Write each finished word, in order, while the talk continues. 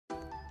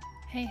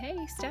Hey,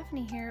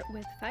 Stephanie here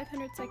with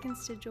 500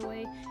 Seconds to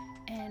Joy,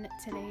 and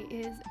today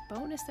is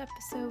bonus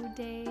episode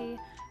day.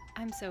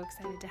 I'm so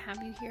excited to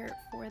have you here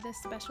for this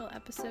special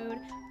episode.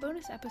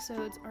 Bonus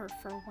episodes are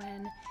for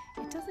when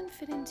it doesn't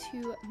fit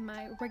into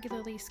my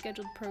regularly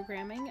scheduled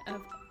programming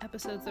of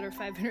episodes that are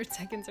 500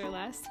 seconds or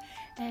less,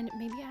 and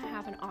maybe I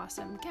have an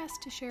awesome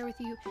guest to share with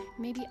you.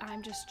 Maybe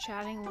I'm just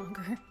chatting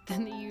longer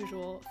than the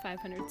usual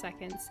 500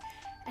 seconds.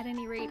 At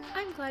any rate,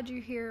 I'm glad you're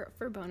here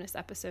for bonus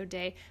episode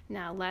day.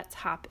 Now let's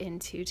hop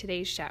into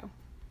today's show.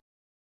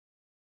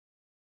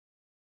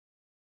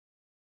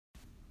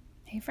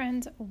 Hey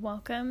friends,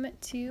 welcome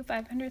to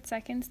 500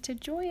 Seconds to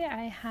Joy.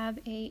 I have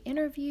an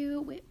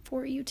interview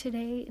for you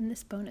today in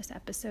this bonus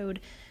episode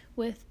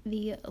with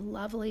the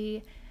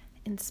lovely,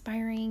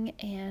 inspiring,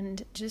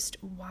 and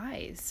just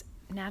wise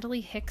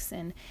Natalie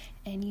Hixson,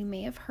 and you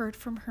may have heard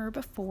from her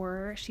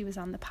before. She was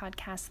on the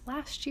podcast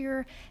last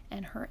year,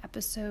 and her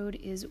episode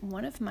is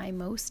one of my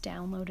most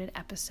downloaded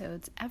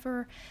episodes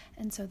ever,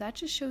 and so that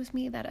just shows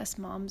me that us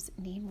moms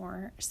need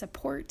more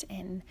support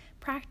and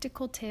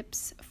practical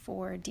tips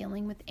for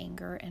dealing with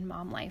anger in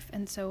mom life,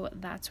 and so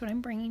that's what I'm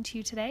bringing to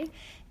you today,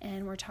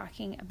 and we're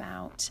talking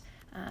about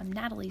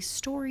Natalie's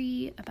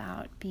story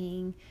about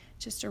being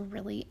just a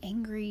really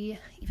angry,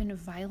 even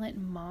violent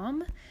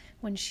mom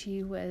when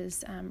she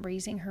was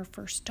raising her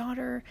first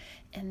daughter,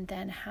 and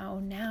then how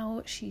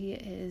now she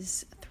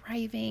is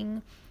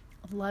thriving,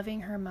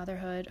 loving her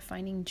motherhood,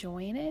 finding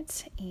joy in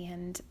it,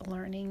 and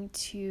learning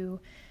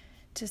to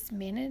just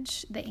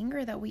manage the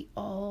anger that we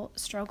all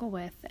struggle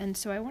with. And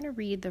so I want to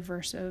read the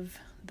verse of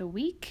the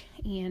week,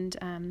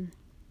 and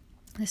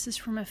this is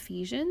from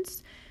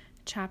Ephesians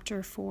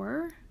chapter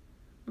 4,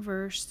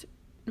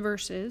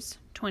 verses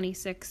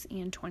 26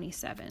 and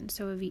 27.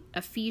 So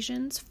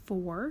Ephesians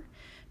 4,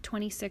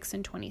 26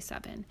 and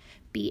 27.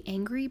 Be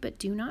angry, but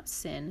do not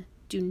sin.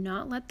 Do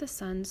not let the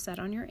sun set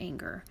on your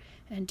anger,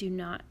 and do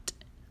not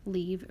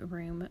leave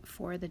room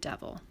for the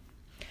devil.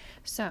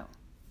 So,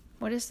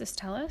 what does this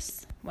tell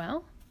us?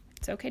 Well,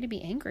 it's okay to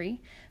be angry,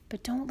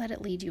 but don't let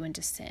it lead you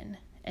into sin.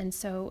 And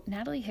so,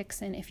 Natalie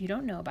Hixson, if you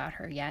don't know about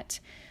her yet,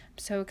 I'm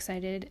so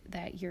excited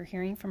that you're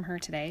hearing from her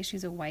today.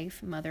 She's a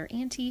wife, mother,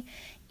 auntie,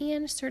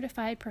 and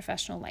certified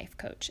professional life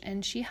coach,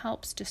 and she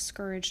helps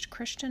discouraged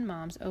Christian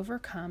moms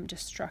overcome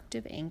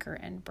destructive anger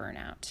and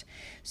burnout.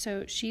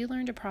 So she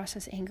learned to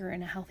process anger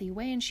in a healthy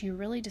way, and she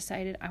really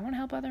decided, I want to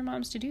help other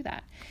moms to do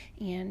that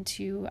and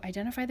to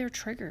identify their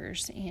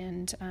triggers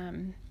and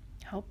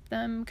help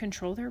them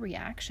control their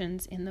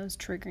reactions in those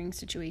triggering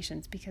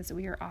situations, because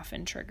we are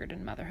often triggered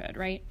in motherhood,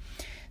 right?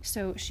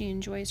 So she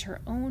enjoys her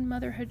own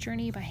motherhood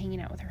journey by hanging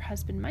out with her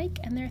husband, Mike,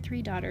 and their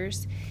 3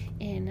 daughters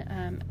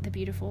in the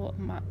beautiful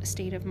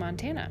state of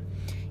Montana.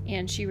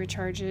 And she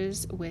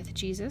recharges with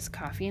Jesus,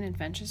 coffee, and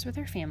adventures with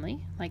her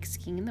family, like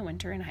skiing in the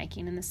winter and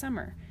hiking in the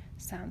summer.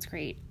 Sounds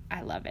great.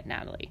 I love it,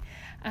 Natalie.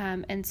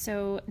 And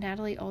so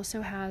Natalie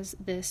also has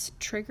this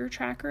trigger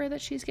tracker that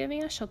she's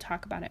giving us. She'll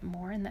talk about it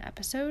more in the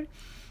episode.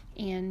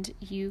 And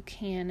you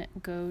can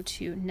go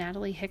to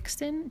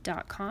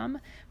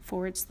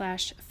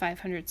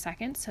nataliehixson.com/500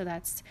 seconds. So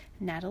that's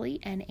Natalie,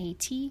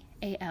 Natalie,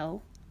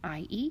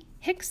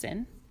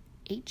 Hixson,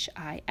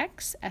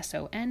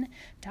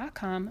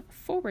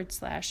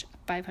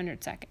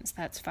 Hixson.com/500 seconds.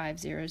 That's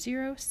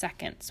 500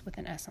 seconds with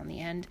an S on the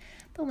end.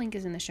 The link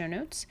is in the show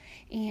notes,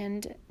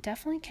 and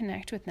definitely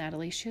connect with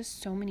Natalie. She has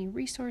so many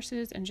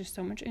resources and just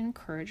so much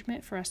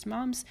encouragement for us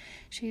moms.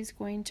 She's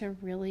going to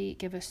really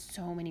give us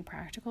so many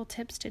practical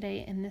tips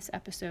today in this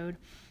episode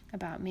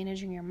about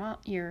managing your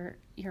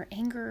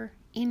anger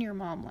in your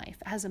mom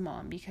life as a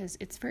mom, because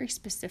it's very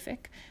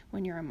specific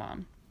when you're a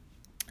mom.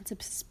 It's a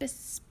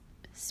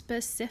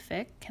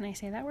specific, can I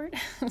say that word?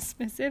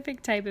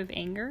 Specific type of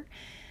anger.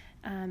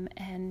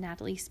 And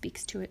Natalie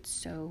speaks to it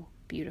so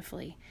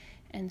beautifully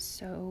and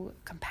so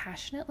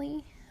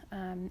compassionately.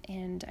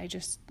 And I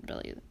just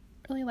really,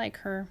 really like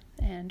her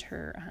and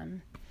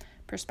her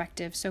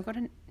perspective. So go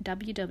to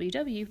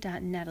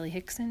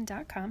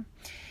www.nataliehixson.com,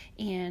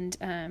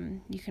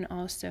 and you can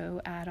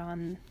also add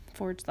on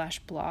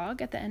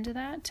 /blog at the end of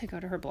that to go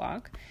to her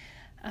blog.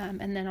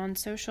 And then on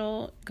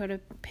social, go to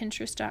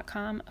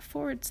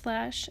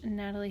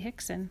pinterest.com/Natalie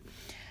Hixson.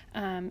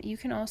 You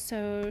can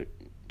also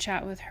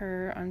chat with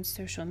her on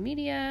social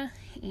media,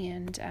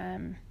 and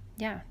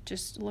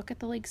just look at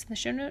the links in the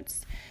show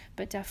notes,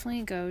 but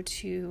definitely go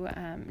to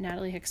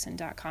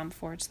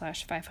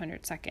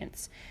nataliehixson.com/500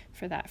 seconds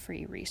for that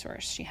free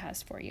resource she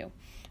has for you.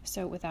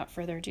 So without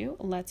further ado,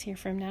 let's hear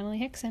from Natalie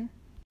Hixson.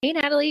 Hey,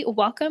 Natalie,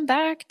 welcome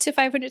back to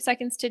 500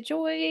 Seconds to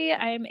Joy.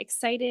 I'm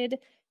excited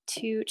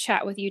to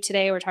chat with you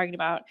today. We're talking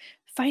about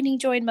finding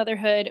joy in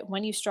motherhood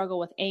when you struggle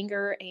with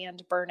anger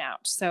and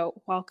burnout.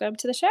 So welcome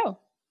to the show.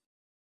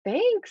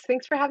 Thanks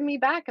for having me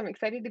back. I'm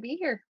excited to be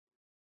here.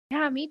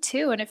 Yeah, me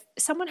too. And if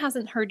someone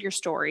hasn't heard your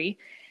story,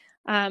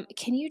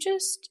 can you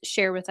just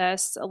share with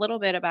us a little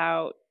bit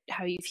about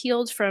how you've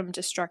healed from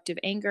destructive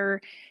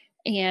anger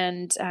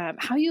and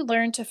how you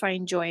learned to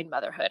find joy in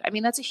motherhood? I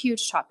mean, that's a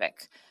huge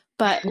topic,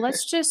 But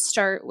let's just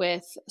start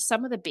with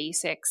some of the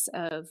basics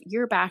of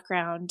your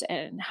background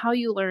and how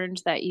you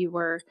learned that you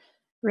were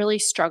really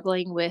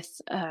struggling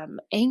with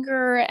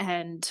anger,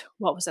 and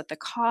what was at the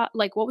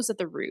like what was at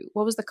the root?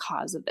 What was the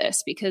cause of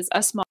this? Because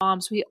us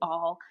moms,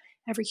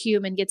 every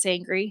human gets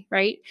angry,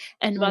 right?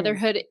 And Mm,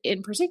 motherhood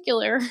in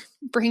particular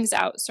brings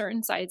out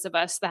certain sides of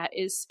us that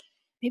is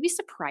maybe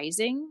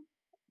surprising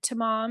to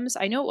moms.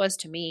 I know it was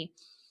to me.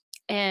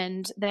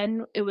 And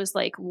then it was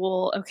like,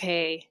 well,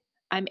 okay,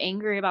 I'm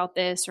angry about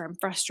this, or I'm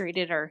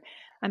frustrated, or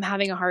I'm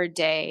having a hard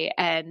day.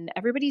 And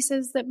everybody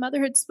says that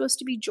motherhood's supposed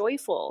to be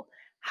joyful.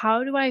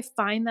 How do I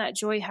find that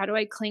joy? How do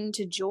I cling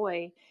to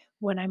joy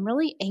when I'm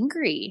really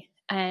angry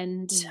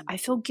and mm. I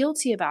feel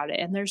guilty about it?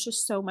 And there's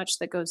just so much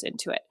that goes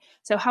into it.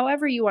 So,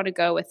 however you want to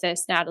go with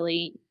this,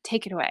 Natalie,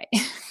 take it away.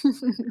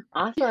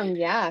 Awesome.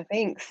 Yeah,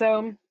 thanks.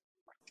 So,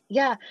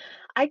 yeah,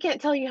 I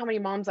can't tell you how many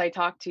moms I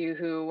talk to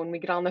who, when we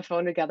get on the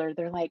phone together,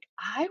 they're like,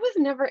 I was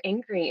never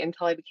angry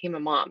until I became a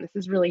mom. This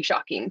is really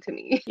shocking to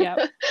me. Yep.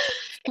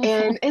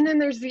 And then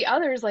there's the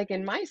others, like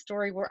in my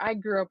story, where I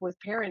grew up with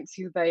parents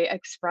who they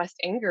expressed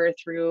anger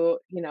through,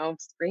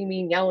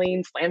 screaming,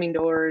 yelling, slamming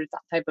doors,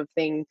 that type of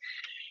thing.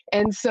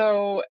 And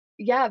so,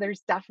 yeah,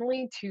 there's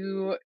definitely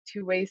two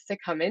ways to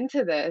come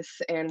into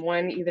this, and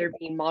one either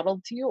being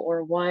modeled to you,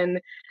 or one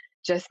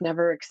just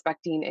never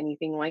expecting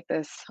anything like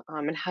this,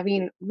 and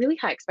having really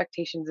high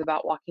expectations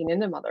about walking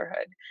into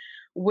motherhood,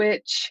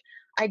 which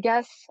I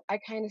guess I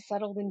kind of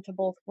settled into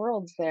both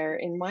worlds there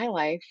in my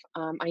life.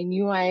 I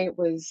knew I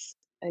was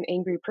an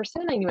angry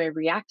person. I knew I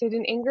reacted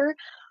in anger.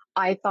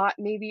 I thought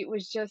maybe it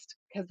was just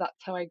because that's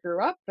how I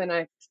grew up and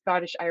I'm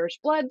Scottish Irish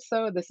blood,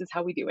 so this is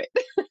how we do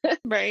it.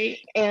 Right.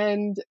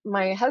 And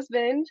my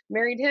husband,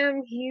 married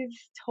him, he's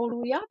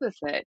totally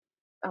opposite.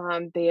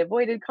 They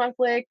avoided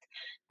conflict,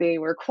 they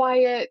were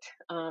quiet,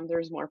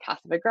 there's more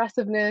passive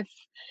aggressiveness.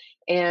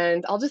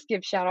 And I'll just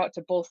give shout out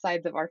to both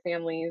sides of our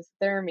families.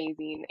 They're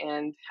amazing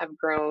and have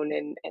grown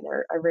and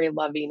are very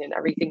loving and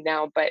everything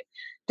now, but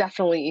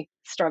definitely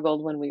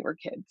struggled when we were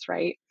kids,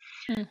 right?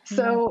 Hmm.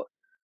 So,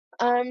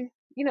 um,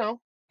 you know,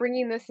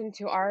 bringing this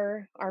into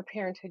our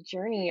parenthood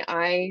journey,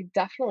 I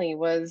definitely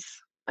was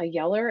a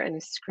yeller and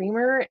a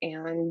screamer,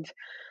 and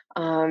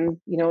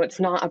it's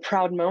not a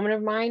proud moment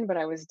of mine, but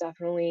I was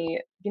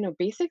definitely,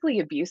 basically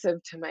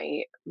abusive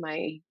to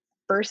my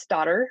first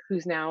daughter,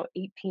 who's now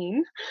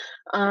 18.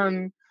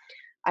 Um,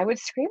 I would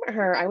scream at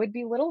her, I would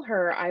belittle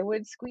her, I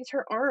would squeeze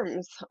her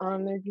arms.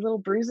 There'd be little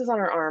bruises on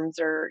her arms,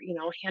 or,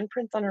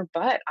 handprints on her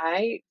butt.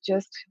 I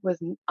just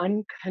was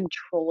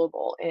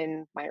uncontrollable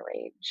in my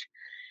rage.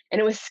 And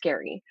it was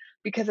scary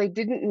because I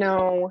didn't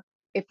know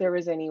if there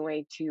was any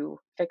way to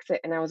fix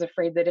it. And I was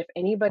afraid that if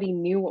anybody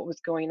knew what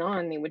was going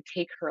on, they would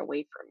take her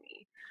away from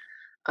me.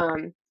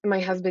 My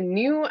husband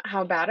knew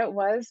how bad it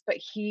was, but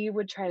he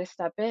would try to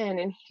step in,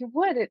 and he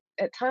would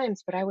at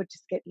times, but I would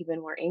just get even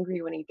more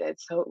angry when he did.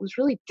 So it was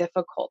really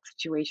difficult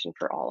situation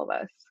for all of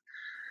us.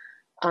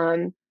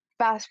 Um,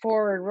 Fast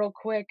forward real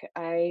quick,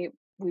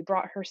 we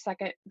brought our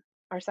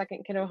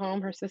second kiddo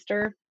home, her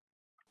sister,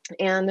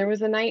 and there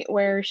was a night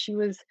where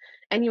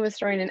Enya was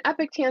throwing an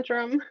epic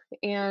tantrum,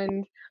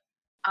 and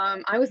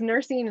I was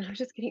nursing, and I was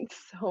just getting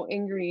so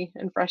angry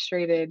and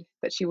frustrated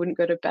that she wouldn't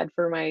go to bed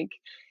for Mike.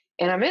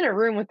 And I'm in a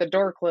room with the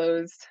door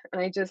closed,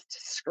 and I just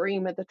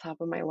scream at the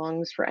top of my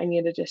lungs for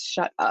Enya to just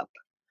shut up.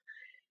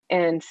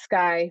 And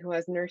Sky, who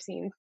was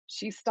nursing,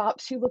 she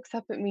stops, she looks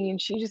up at me,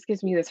 and she just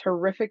gives me this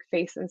horrific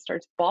face and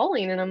starts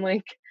bawling. And I'm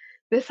like,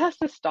 this has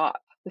to stop.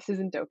 This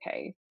isn't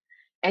okay.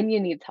 Enya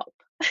needs help.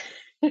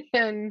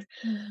 And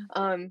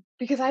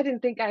because I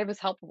didn't think I was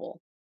helpable,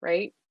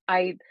 right?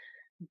 I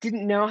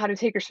didn't know how to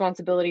take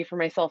responsibility for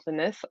myself in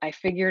this. I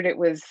figured it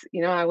was,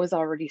 I was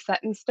already set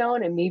in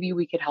stone, and maybe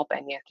we could help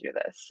Enya through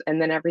this,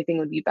 and then everything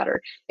would be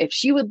better. If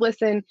she would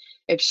listen,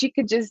 if she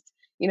could just,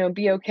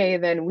 be okay,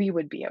 then we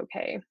would be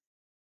okay.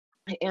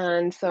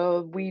 And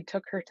so we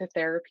took her to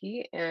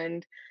therapy,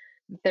 and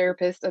the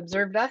therapist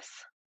observed us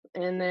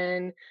and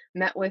then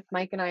met with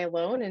Mike and I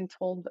alone and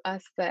told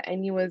us that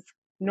Enya was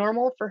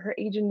normal for her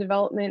age and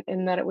development,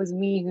 and that it was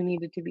me who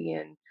needed to be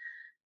in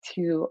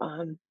to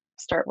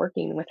start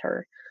working with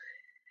her.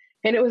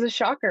 And it was a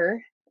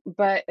shocker,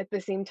 but at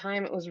the same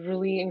time, it was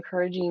really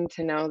encouraging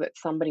to know that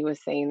somebody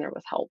was saying there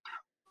was help,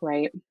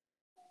 right?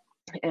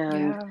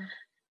 And Yeah.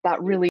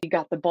 that really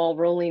got the ball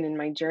rolling in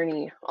my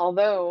journey.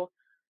 Although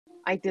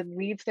I did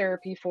leave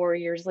therapy 4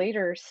 years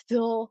later,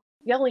 still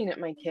yelling at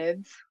my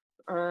kids.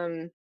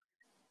 Um,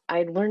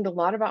 I learned a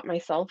lot about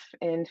myself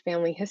and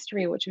family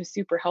history, which was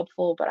super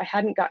helpful, but I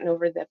hadn't gotten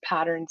over the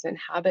patterns and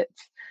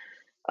habits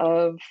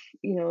of,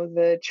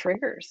 the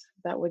triggers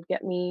that would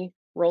get me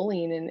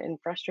rolling and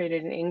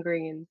frustrated and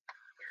angry. And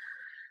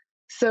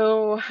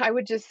so I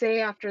would just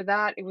say after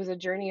that, it was a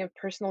journey of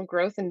personal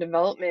growth and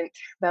development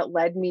that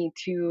led me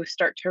to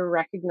start to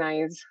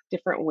recognize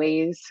different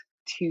ways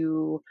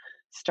to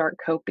start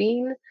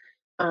coping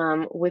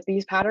with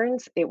these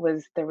patterns. There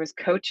was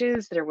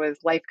coaches, there was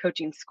life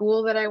coaching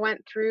school that I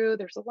went through.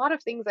 There's a lot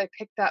of things I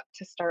picked up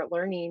to start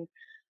learning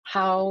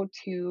how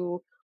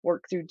to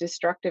work through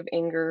destructive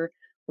anger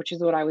which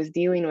is what I was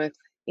dealing with,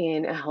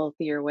 in a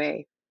healthier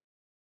way.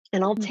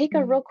 And I'll take a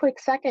Mhm. real quick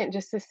second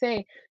just to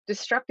say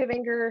destructive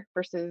anger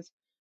versus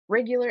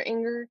regular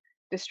anger.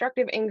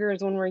 Destructive anger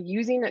is when we're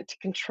using it to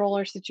control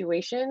our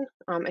situation,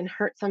 and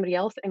hurt somebody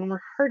else, and we're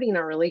hurting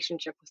our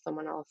relationship with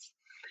someone else.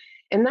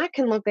 And that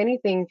can look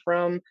anything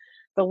from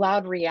the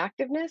loud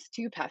reactiveness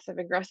to passive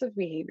aggressive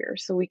behavior.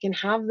 So we can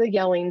have the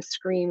yelling,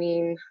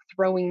 screaming,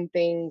 throwing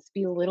things,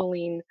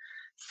 belittling,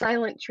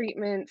 silent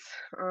treatments,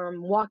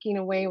 walking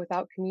away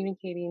without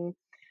communicating.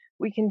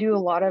 We can do a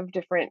lot of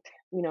different,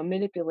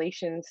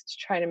 manipulations to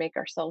try to make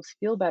ourselves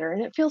feel better.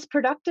 And it feels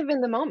productive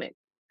in the moment.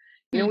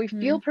 We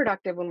feel Mhm.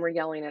 productive when we're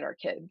yelling at our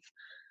kids,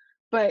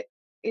 but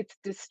it's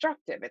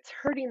destructive. It's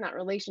hurting that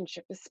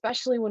relationship,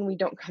 especially when we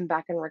don't come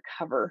back and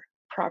recover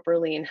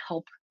properly and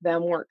help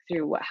them work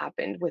through what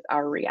happened with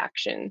our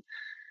reaction,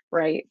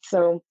 right?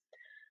 So,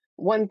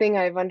 one thing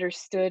I've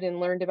understood and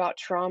learned about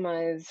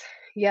trauma is,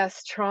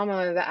 yes,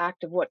 trauma, the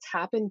act of what's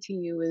happened to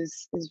you,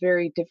 is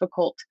very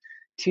difficult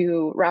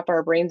to wrap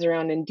our brains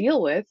around and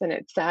deal with, and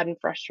it's sad and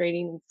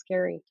frustrating and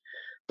scary.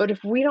 But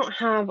if we don't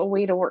have a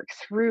way to work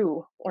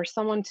through or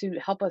someone to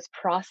help us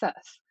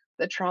process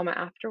the trauma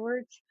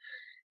afterwards,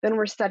 then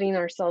we're setting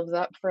ourselves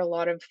up for a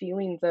lot of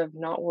feelings of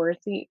not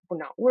worthy, we're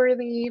not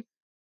worthy.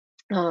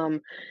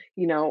 Um,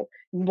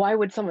 why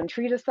would someone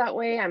treat us that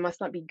way? I must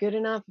not be good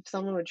enough if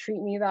someone would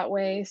treat me that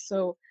way.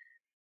 So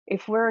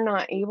if we're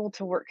not able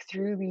to work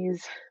through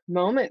these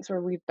moments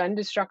where we've been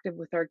destructive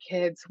with our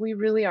kids, we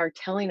really are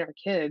telling our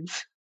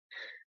kids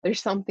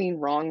there's something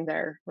wrong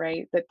there,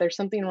 right? That there's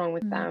something wrong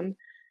with Mm. them.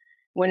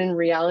 When in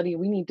reality,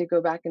 we need to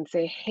go back and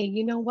say, hey,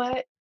 you know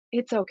what?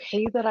 It's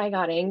okay that I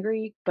got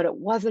angry, but it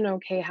wasn't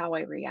okay how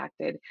I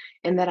reacted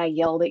and that I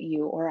yelled at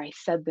you or I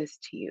said this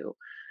to you,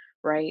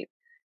 right?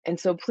 And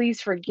so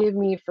please forgive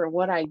me for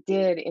what I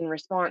did in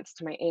response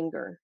to my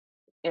anger,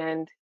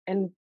 and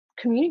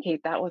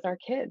communicate that with our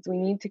kids. We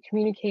need to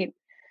communicate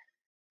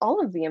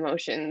all of the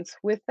emotions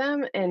with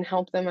them and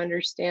help them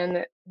understand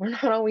that we're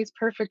not always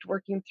perfect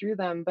working through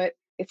them, but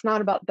it's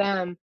not about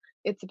them.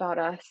 It's about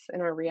us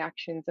and our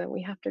reactions, and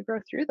we have to grow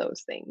through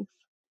those things.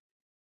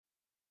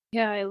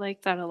 Yeah, I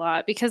like that a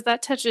lot because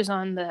that touches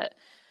on the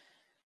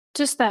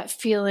just that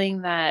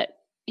feeling that,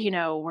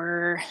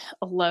 we're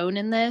alone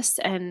in this.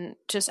 And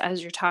just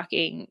as you're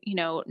talking,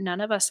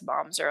 none of us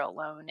moms are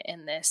alone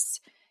in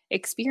this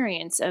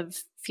experience of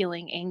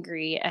feeling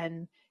angry.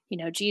 And,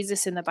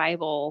 Jesus in the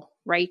Bible,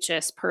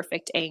 righteous,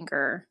 perfect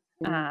anger.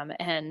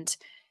 Mm.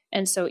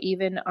 And so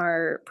even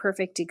our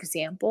perfect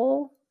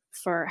example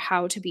for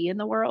how to be in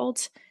the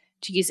world,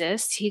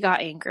 Jesus, he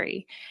got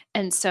angry.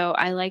 And so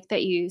I like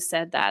that you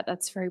said that.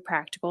 That's very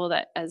practical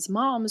that as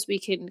moms, we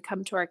can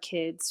come to our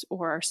kids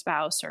or our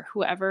spouse or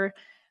whoever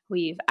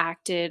we've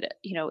acted,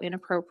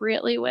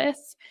 inappropriately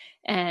with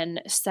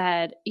and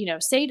said,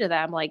 say to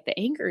them, like, the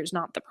anger is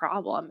not the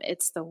problem.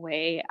 It's the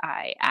way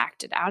I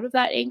acted out of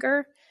that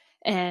anger.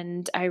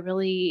 And I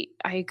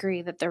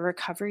agree that the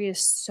recovery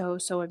is so,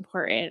 so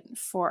important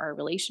for our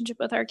relationship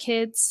with our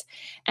kids.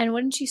 And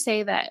wouldn't you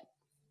say that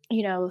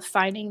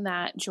finding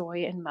that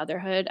joy in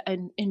motherhood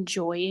and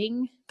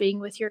enjoying being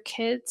with your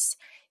kids,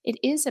 it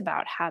is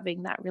about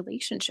having that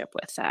relationship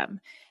with them.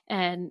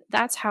 And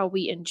that's how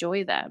we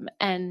enjoy them.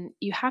 And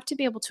you have to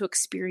be able to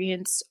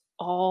experience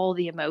all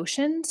the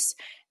emotions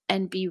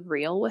and be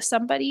real with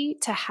somebody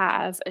to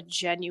have a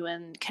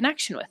genuine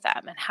connection with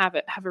them and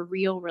have a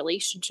real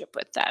relationship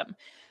with them.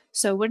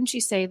 So wouldn't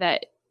you say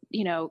that,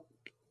 you know,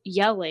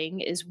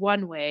 yelling is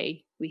one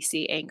way we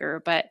see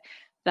anger, but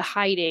the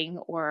hiding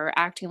or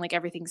acting like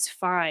everything's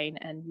fine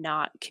and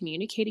not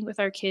communicating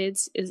with our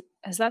kids is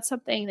that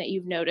something that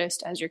you've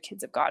noticed as your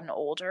kids have gotten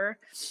older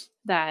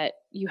that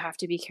you have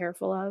to be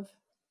careful of?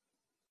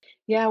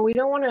 Yeah, we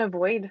don't want to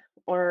avoid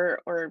or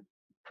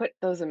put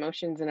those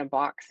emotions in a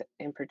box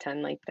and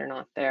pretend like they're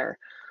not there.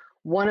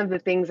 One of the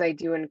things I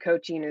do in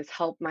coaching is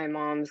help my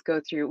moms go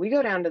through. We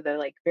go down to the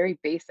like very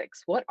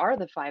basics. What are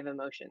the five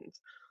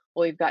emotions?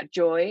 Well, you've got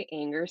joy,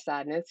 anger,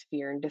 sadness,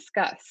 fear, and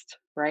disgust,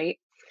 right?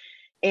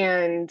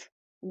 And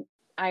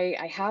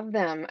I have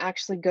them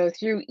actually go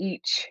through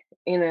each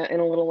in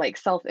a little like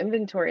self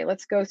inventory.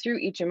 Let's go through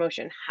each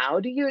emotion.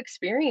 How do you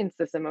experience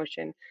this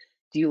emotion?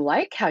 Do you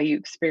like how you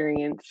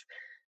experience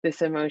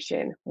this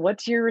emotion?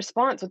 What's your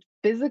response? What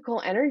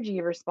physical energy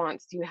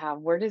response do you have?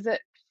 Where does it,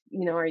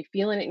 are you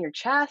feeling it in your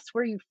chest?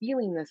 Where are you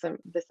feeling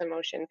this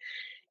emotion?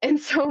 And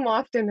so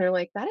often they're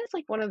like, that is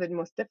like one of the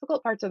most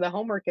difficult parts of the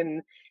homework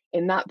in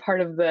that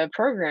part of the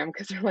program,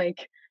 because they're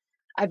like,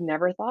 I've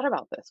never thought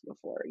about this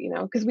before,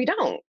 because we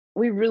don't.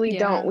 We really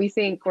don't. Yeah, We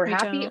think we're we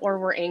happy don't. or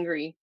we're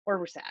angry or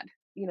we're sad,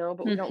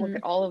 but we don't look Mhm.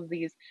 at all of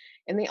these,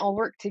 and they all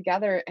work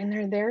together, and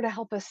they're there to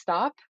help us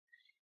stop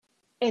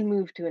and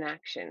move to an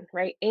action,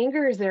 right?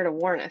 Anger is there to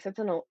warn us. It's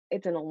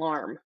an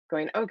alarm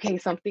going, okay,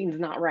 something's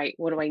not right.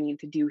 What do I need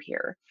to do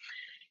here?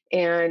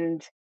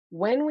 And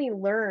when we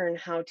learn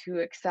how to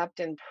accept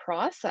and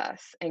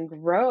process and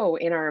grow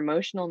in our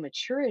emotional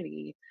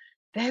maturity,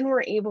 then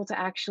we're able to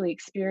actually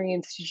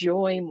experience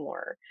joy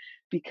more,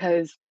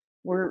 because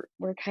we're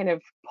kind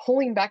of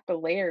pulling back the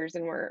layers,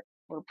 and we're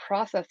we're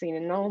processing,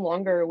 and no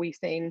longer are we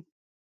saying,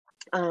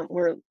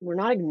 we're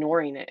not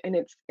ignoring it. And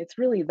it's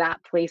really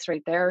that place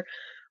right there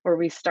where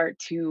we start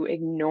to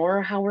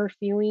ignore how we're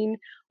feeling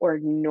or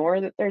ignore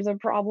that there's a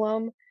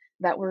problem,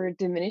 that we're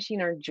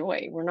diminishing our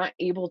joy. We're not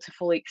able to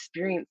fully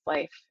experience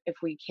life if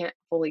we can't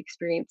fully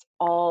experience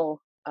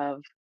all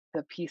of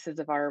the pieces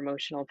of our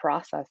emotional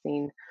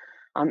processing,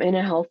 in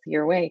a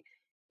healthier way,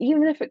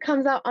 even if it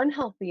comes out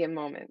unhealthy in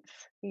moments.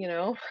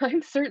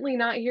 I'm certainly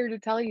not here to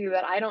tell you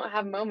that I don't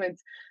have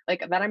moments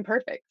like that I'm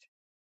perfect.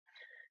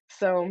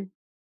 So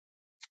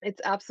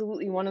it's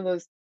absolutely one of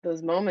those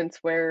moments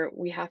where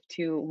we have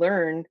to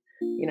learn,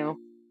 you know,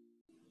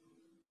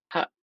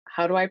 how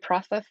how do I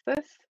process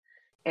this,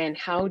 and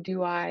how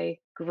do I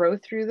grow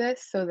through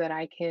this so that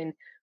I can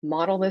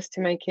model this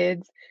to my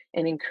kids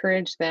and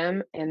encourage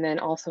them, and then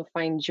also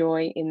find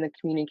joy in the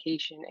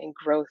communication and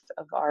growth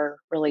of our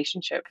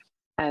relationship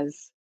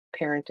as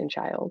parent and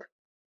child.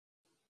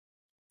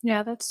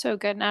 Yeah, that's so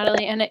good,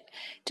 Natalie. And it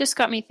just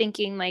got me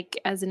thinking, like,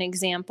 as an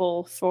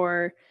example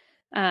for,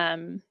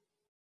 um,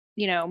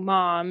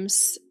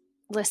 moms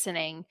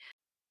listening.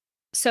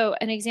 So,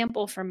 an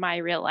example from my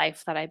real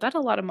life that I bet a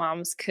lot of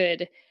moms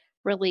could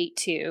relate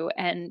to,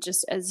 and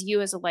just as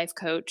you as a life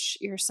coach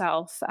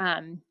yourself,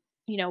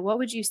 what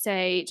would you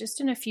say just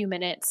in a few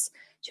minutes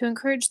to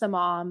encourage the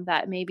mom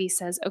that maybe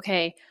says,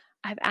 okay,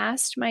 I've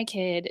asked my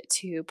kid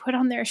to put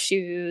on their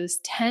shoes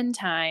 10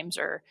 times,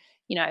 or,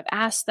 I've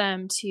asked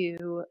them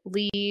to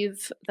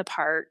leave the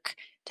park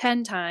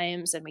 10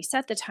 times, and we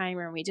set the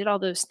timer and we did all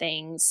those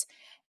things,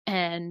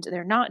 and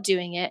they're not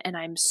doing it. And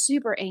I'm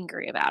super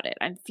angry about it.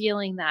 I'm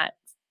feeling that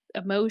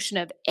emotion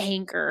of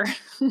anger.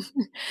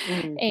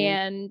 Hmm.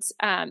 And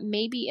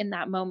maybe in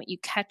that moment you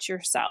catch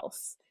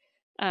yourself.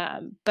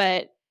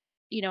 But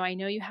I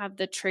know you have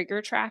the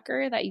trigger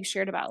tracker that you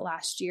shared about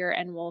last year,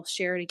 and we'll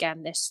share it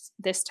again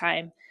this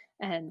time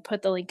and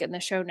put the link in the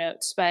show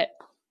notes. But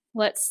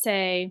let's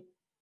say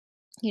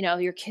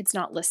your kid's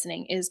not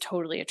listening is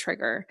totally a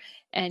trigger,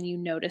 and you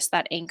notice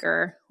that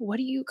anger. What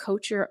do you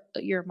coach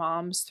your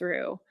moms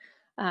through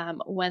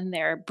when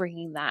they're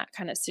bringing that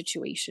kind of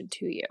situation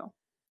to you?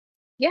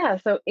 Yeah,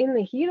 so in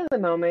the heat of the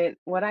moment,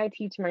 what I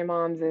teach my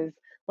moms is,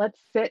 let's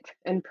sit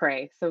and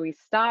pray. So we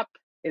stop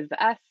is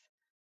the S.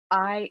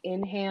 I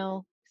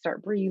inhale,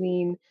 start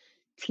breathing.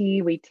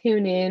 T, we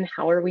tune in.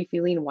 How are we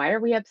feeling? Why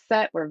are we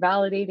upset? We're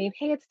validating.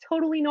 Hey, it's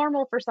totally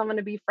normal for someone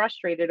to be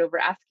frustrated over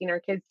asking our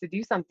kids to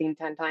do something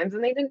 10 times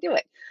and they didn't do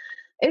it.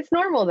 It's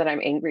normal that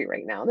I'm angry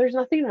right now. There's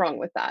nothing wrong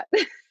with that.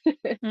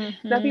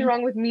 Nothing Mhm.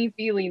 wrong with me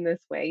feeling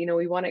this way.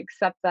 We want to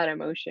accept that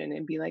emotion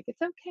and be like,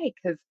 it's okay.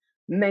 Because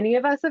many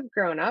of us have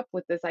grown up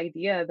with this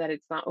idea that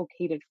it's not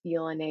okay to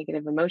feel a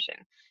negative emotion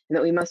and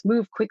that we must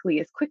move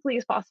quickly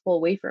as possible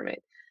away from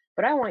it.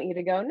 But I want you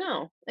to go,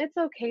 no, it's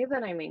okay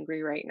that I'm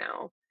angry right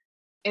now.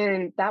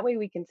 And that way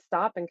we can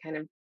stop and kind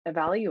of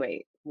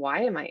evaluate,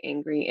 why am I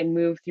angry, and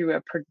move through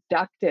a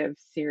productive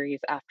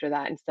series after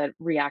that, instead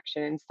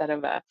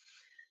of a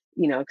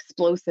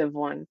explosive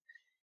one.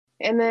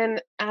 And then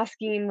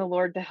asking the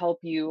Lord to help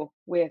you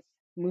with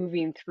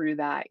moving through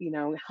that,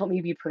 help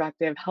me be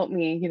productive, help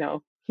me,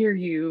 hear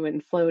you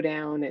and slow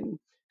down, and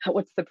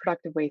what's the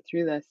productive way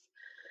through this.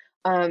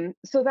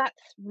 So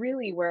that's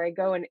really where I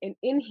go, and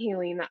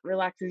inhaling that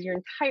relaxes your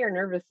entire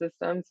nervous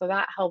system. So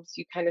that helps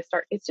you kind of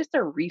start, it's just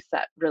a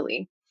reset,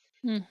 really.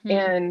 Mhm.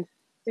 And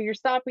so you're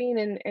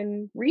stopping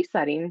and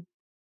resetting.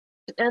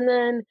 And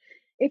then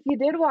if you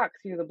did walk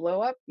through the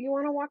blow up, you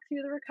want to walk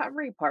through the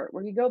recovery part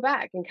where you go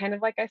back and kind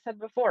of, like I said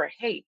before,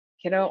 hey,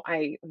 kiddo,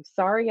 I'm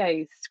sorry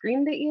I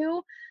screamed at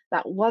you.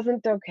 That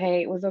wasn't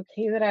okay. It was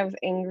okay that I was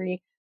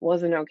angry.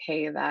 Wasn't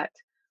okay that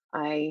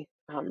I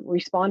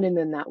responded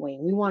in that way.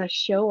 We want to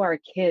show our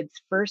kids,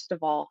 first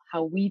of all,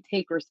 how we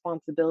take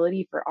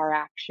responsibility for our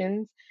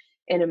actions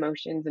and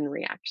emotions and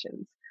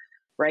reactions,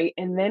 right?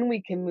 And then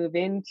we can move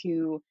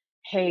into,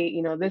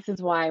 hey, this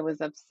is why I was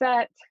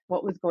upset.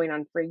 What was going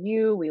on for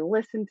you? We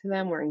listen to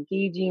them, we're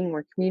engaging,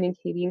 we're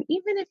communicating.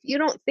 Even if you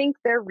don't think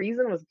their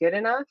reason was good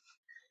enough,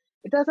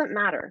 it doesn't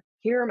matter.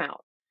 Hear them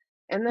out.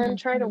 And then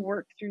try to Mhm.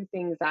 work through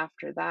things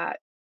after that.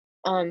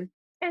 Um,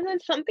 and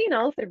then something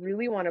else I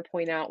really want to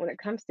point out when it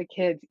comes to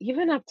kids,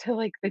 even up to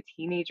like the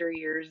teenager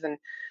years, and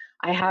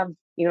I have,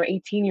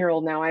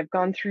 18-year-old now. I've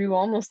gone through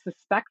almost the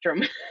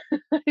spectrum.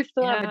 I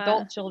still have Yeah.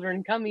 adult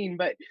children coming,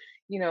 but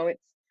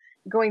it's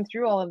going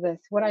through all of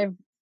this. What I've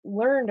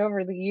learned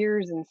over the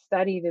years and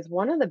studied is,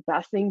 one of the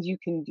best things you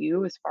can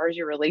do as far as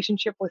your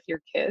relationship with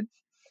your kids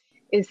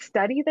is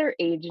study their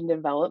age and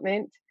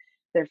development,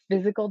 their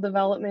physical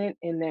development,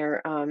 and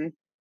their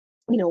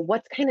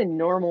what's kind of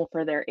normal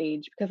for their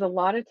age. Because a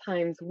lot of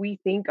times we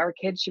think our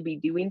kids should be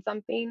doing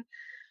something,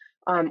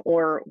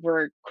 or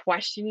we're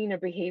questioning a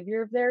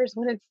behavior of theirs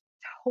when it's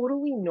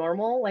totally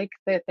normal. Like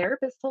the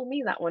therapist told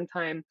me that one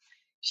time,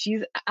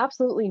 she's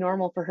absolutely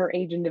normal for her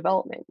age and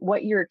development.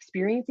 What you're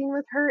experiencing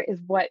with her is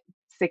what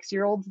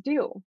 6-year-olds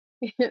do.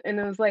 And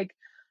it was like,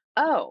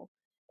 oh,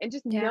 and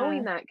just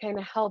knowing Yeah. that kind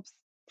of helps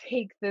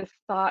take this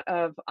thought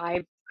of,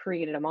 I've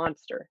created a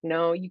monster.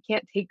 No, you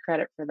can't take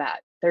credit for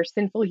that. They're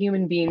sinful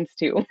human beings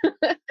too.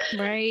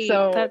 Right.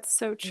 So, That's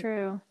so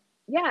true.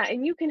 yeah,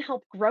 and you can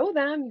help grow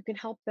them. You can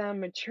help them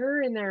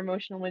mature in their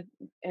emotional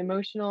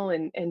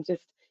and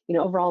just,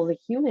 overall as a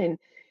human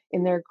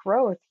in their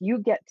growth. You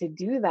get to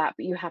do that,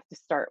 but you have to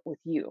start with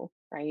you,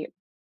 right?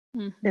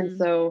 And Mhm.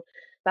 so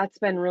that's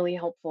been really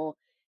helpful.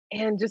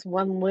 And just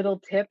one little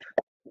tip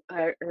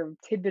or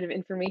tidbit of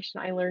information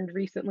I learned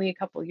recently a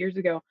couple years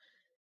ago.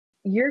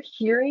 Your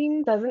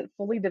hearing doesn't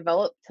fully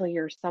develop till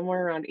you're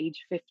somewhere around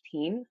age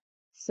 15.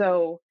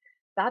 So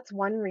that's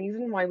one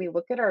reason why we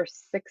look at our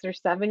 6 or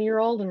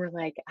 7-year-old and we're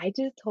like, I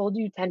just told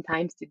you 10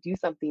 times to do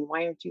something.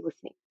 Why aren't you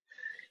listening?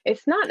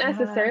 It's not Yeah.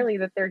 necessarily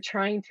that they're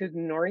trying to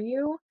ignore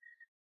you,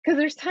 because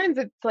there's times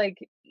it's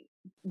like,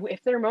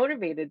 if they're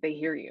motivated, they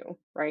hear you,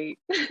 right?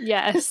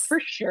 Yes.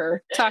 For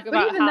sure. Talk But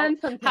about even then,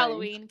 sometimes,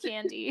 Halloween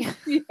candy.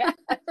 yes,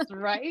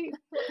 right?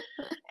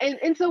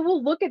 And so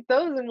we'll look at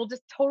those and we'll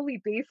just totally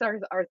base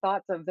our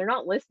thoughts of they're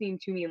not listening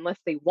to me unless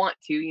they want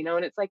to,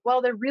 and it's like,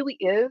 well, there really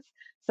is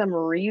some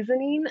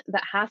reasoning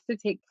that has to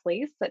take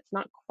place that's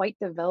not quite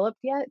developed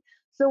yet.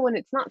 So when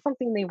it's not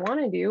something they want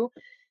to do,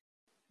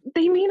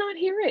 they may not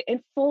hear it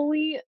and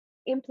fully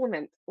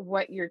implement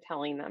what you're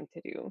telling them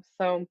to do.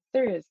 So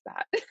there is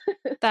that.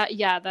 That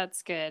yeah,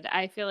 that's good.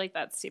 I feel like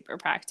that's super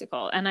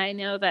practical, and I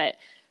know that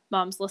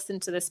moms listen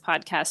to this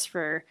podcast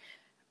for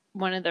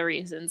one of the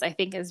reasons I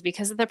think is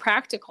because of the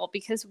practical,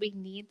 because we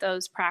need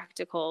those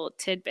practical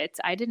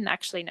tidbits. I didn't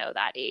actually know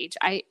that age.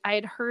 I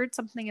had heard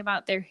something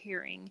about their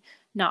hearing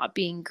not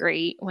being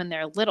great when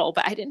they're little,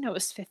 but I didn't know it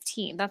was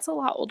 15. That's a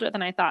lot older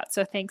than I thought.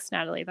 So thanks,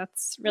 Natalie.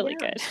 That's really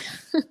Yeah.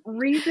 good.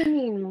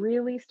 Reasoning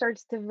really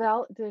starts to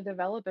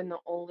develop in the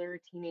older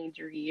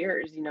teenager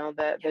years,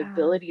 the Yeah.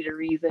 ability to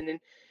reason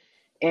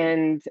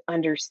and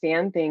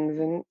understand things,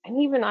 and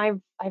even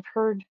I've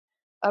heard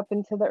up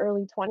into the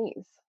early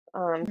 20s.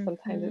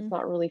 Sometimes it's Mhm.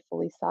 not really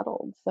fully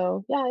settled.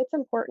 So yeah, it's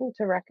important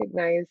to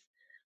recognize,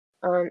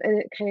 and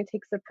it kind of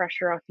takes the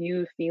pressure off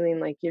you feeling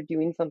like you're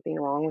doing something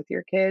wrong with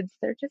your kids.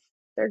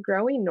 They're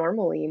growing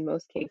normally in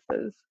most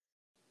cases.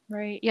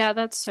 Right. Yeah,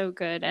 that's so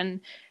good.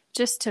 And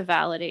just to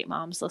validate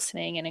moms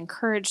listening and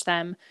encourage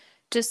them,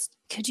 just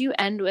could you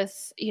end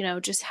with,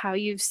 just how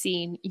you've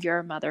seen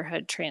your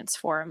motherhood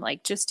transform?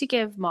 Like, just to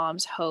give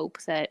moms hope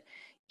that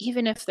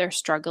even if they're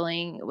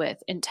struggling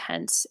with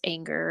intense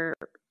anger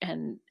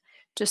and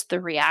just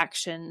the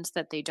reactions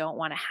that they don't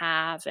want to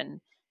have,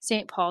 and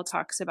St. Paul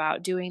talks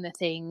about doing the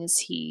things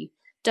he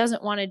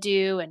doesn't want to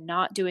do and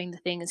not doing the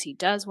things he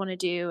does want to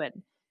do.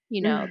 And,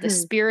 the Hmm.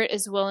 spirit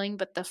is willing,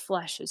 but the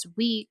flesh is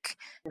weak.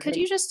 Could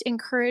Right. you just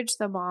encourage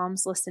the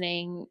moms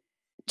listening?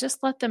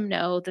 Just let them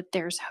know that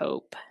there's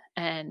hope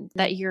and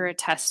that you're Mhm. a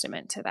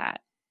testament to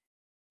that.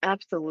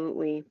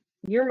 Absolutely.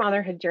 Your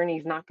motherhood journey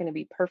is not going to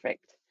be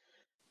perfect,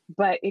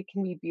 but it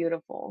can be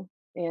beautiful,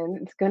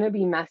 and it's going to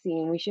be messy,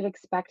 and we should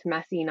expect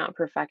messy, not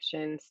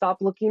perfection.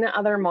 Stop looking at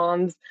other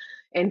moms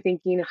and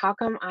thinking, how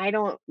come I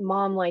don't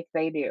mom like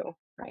they do,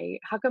 right?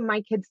 How come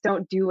my kids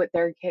don't do what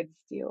their kids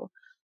do?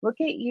 Look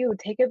at you.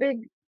 Take a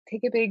big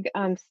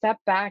step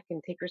back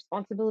and take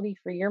responsibility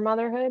for your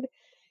motherhood,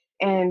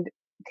 and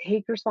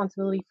take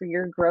responsibility for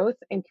your growth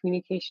and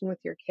communication with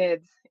your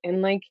kids.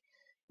 And like,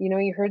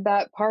 you heard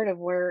that part of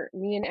where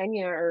me and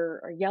Enya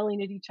are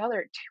yelling at each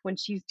other when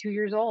she's 2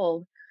 years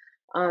old.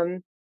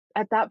 um,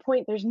 at that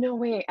point, there's no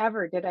way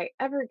I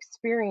ever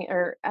experience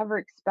or ever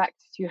expect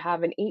to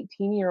have an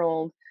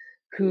 18-year-old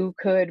who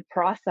could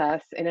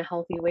process in a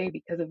healthy way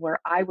because of where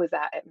I was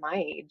at my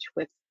age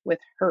with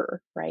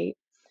her, right?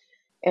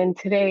 And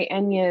today,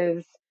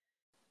 Enya's,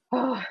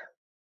 oh,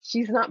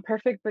 she's not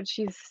perfect, but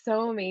she's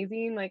so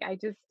amazing. Like,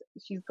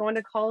 she's going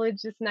to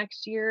college this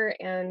next year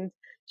and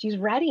she's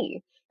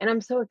ready. And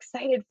I'm so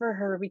excited for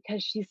her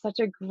because she's such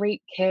a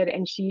great kid,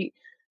 and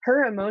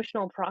her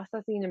emotional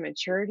processing and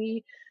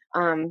maturity,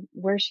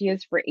 where she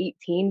is for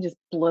 18, just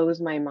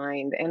blows my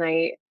mind. And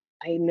I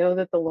know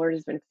that the Lord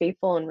has been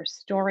faithful in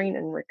restoring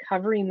and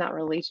recovering that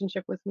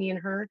relationship with me and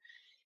her.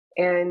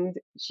 And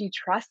she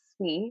trusts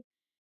me,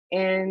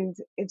 and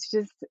it's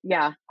just,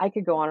 yeah, I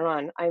could go on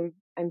and on.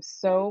 I'm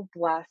so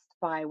blessed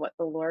by what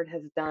the Lord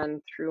has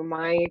done through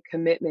my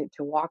commitment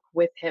to walk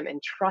with him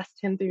and trust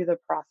him through the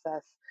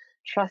process,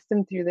 trust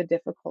him through the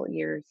difficult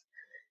years,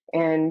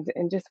 and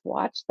just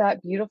watch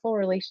that beautiful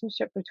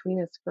relationship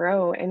between us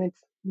grow. And it's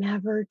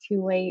never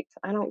too late.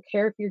 I don't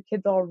care if your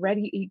kid's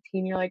already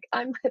 18, you're like,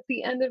 I'm at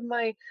the end of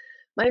my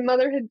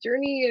motherhood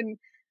journey, and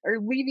or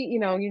leaving,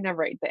 you're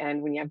never at the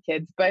end when you have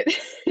kids, but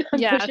I'm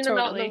Yeah, pushing them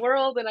out in the totally.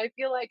 world, and I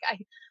feel like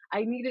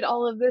I needed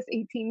all of this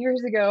 18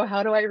 years ago.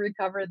 How do I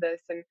recover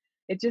this? And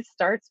it just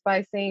starts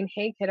by saying,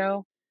 hey,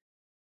 kiddo,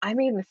 I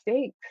made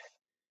mistakes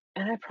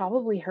and I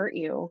probably hurt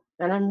you,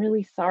 and I'm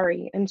really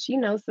sorry. And she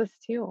knows this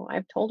too.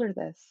 I've told her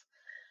this.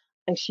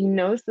 And she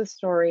knows the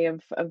story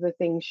of the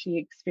things she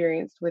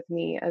experienced with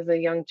me as a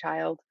young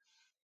child.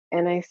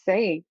 And I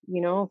say,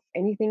 if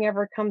anything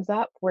ever comes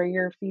up where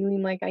you're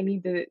feeling like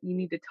you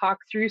need to talk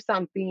through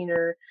something,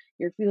 or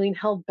you're feeling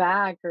held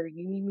back, or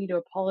you need me to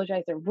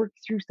apologize or work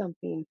through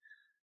something,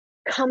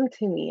 come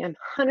to me. I'm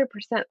 100%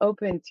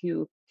 open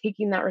to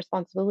taking that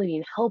responsibility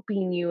and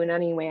helping you in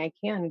any way I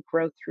can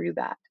grow through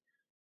that.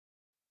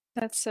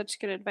 That's such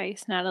good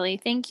advice,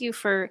 Natalie. Thank you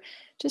for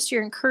just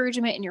your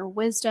encouragement and your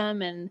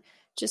wisdom and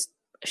just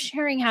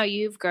sharing how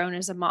you've grown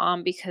as a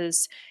mom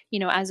because,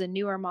 as a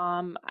newer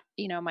mom,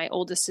 my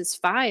oldest is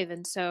 5.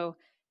 And so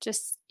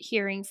just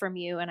hearing from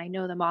you, and I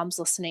know the moms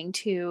listening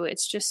too,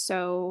 it's just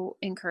so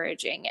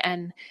encouraging.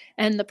 And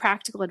the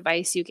practical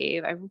advice you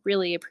gave, I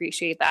really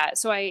appreciate that.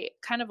 So I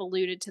kind of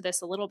alluded to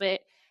this a little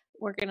bit.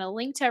 We're going to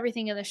link to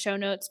everything in the show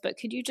notes, but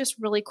could you just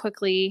really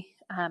quickly,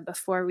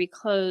 before we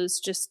close,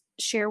 just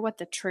share what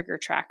the trigger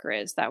tracker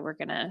is that we're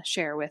going to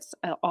share with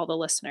all the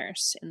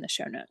listeners in the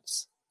show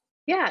notes?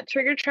 Yeah,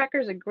 trigger tracker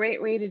is a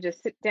great way to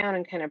just sit down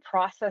and kind of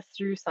process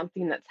through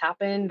something that's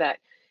happened that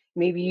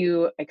maybe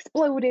you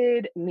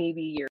exploded,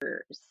 maybe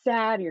you're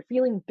sad, you're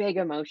feeling big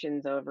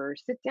emotions over.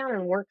 Sit down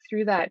and work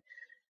through that.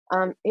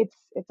 It's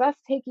us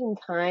taking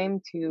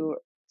time to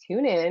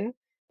tune in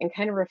and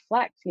kind of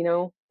reflect,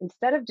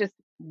 instead of just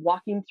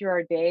walking through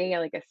our day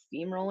like a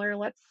steamroller,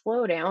 let's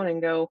slow down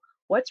and go,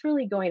 what's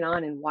really going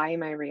on and why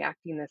am I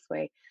reacting this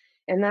way?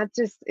 And that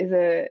just is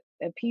a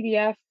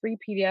PDF, free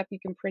PDF you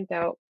can print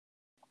out.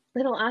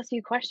 It'll ask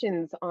you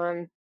questions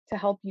to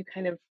help you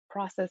kind of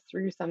process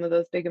through some of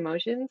those big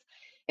emotions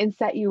and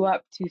set you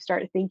up to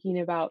start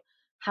thinking about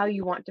how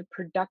you want to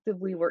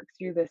productively work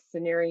through this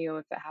scenario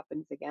if it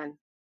happens again.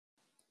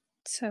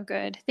 So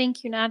good.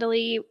 Thank you,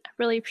 Natalie. I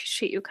really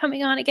appreciate you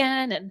coming on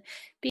again and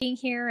being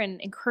here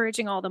and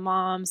encouraging all the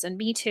moms and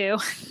me too.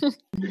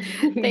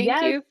 Thank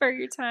Yes, you for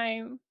your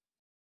time.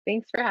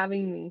 thanks for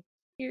having me.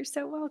 You're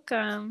so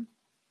welcome.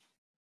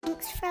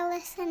 Thanks for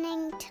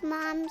listening to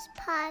Mom's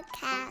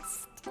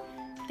podcast.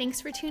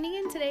 Thanks for tuning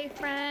in today,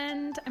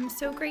 friend. I'm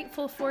so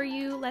grateful for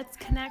you. Let's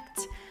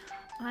connect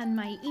on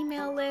my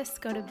email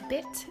list. Go to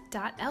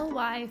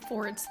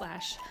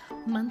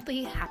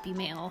bit.ly/monthly happy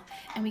mail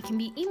and we can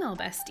be email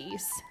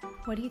besties.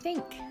 What do you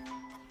think?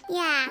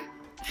 Yeah.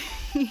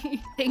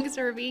 Thanks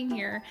for being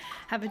here.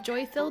 Have a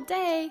joy-filled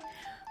day.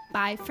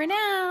 Bye for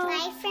now.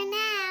 Bye for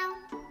now.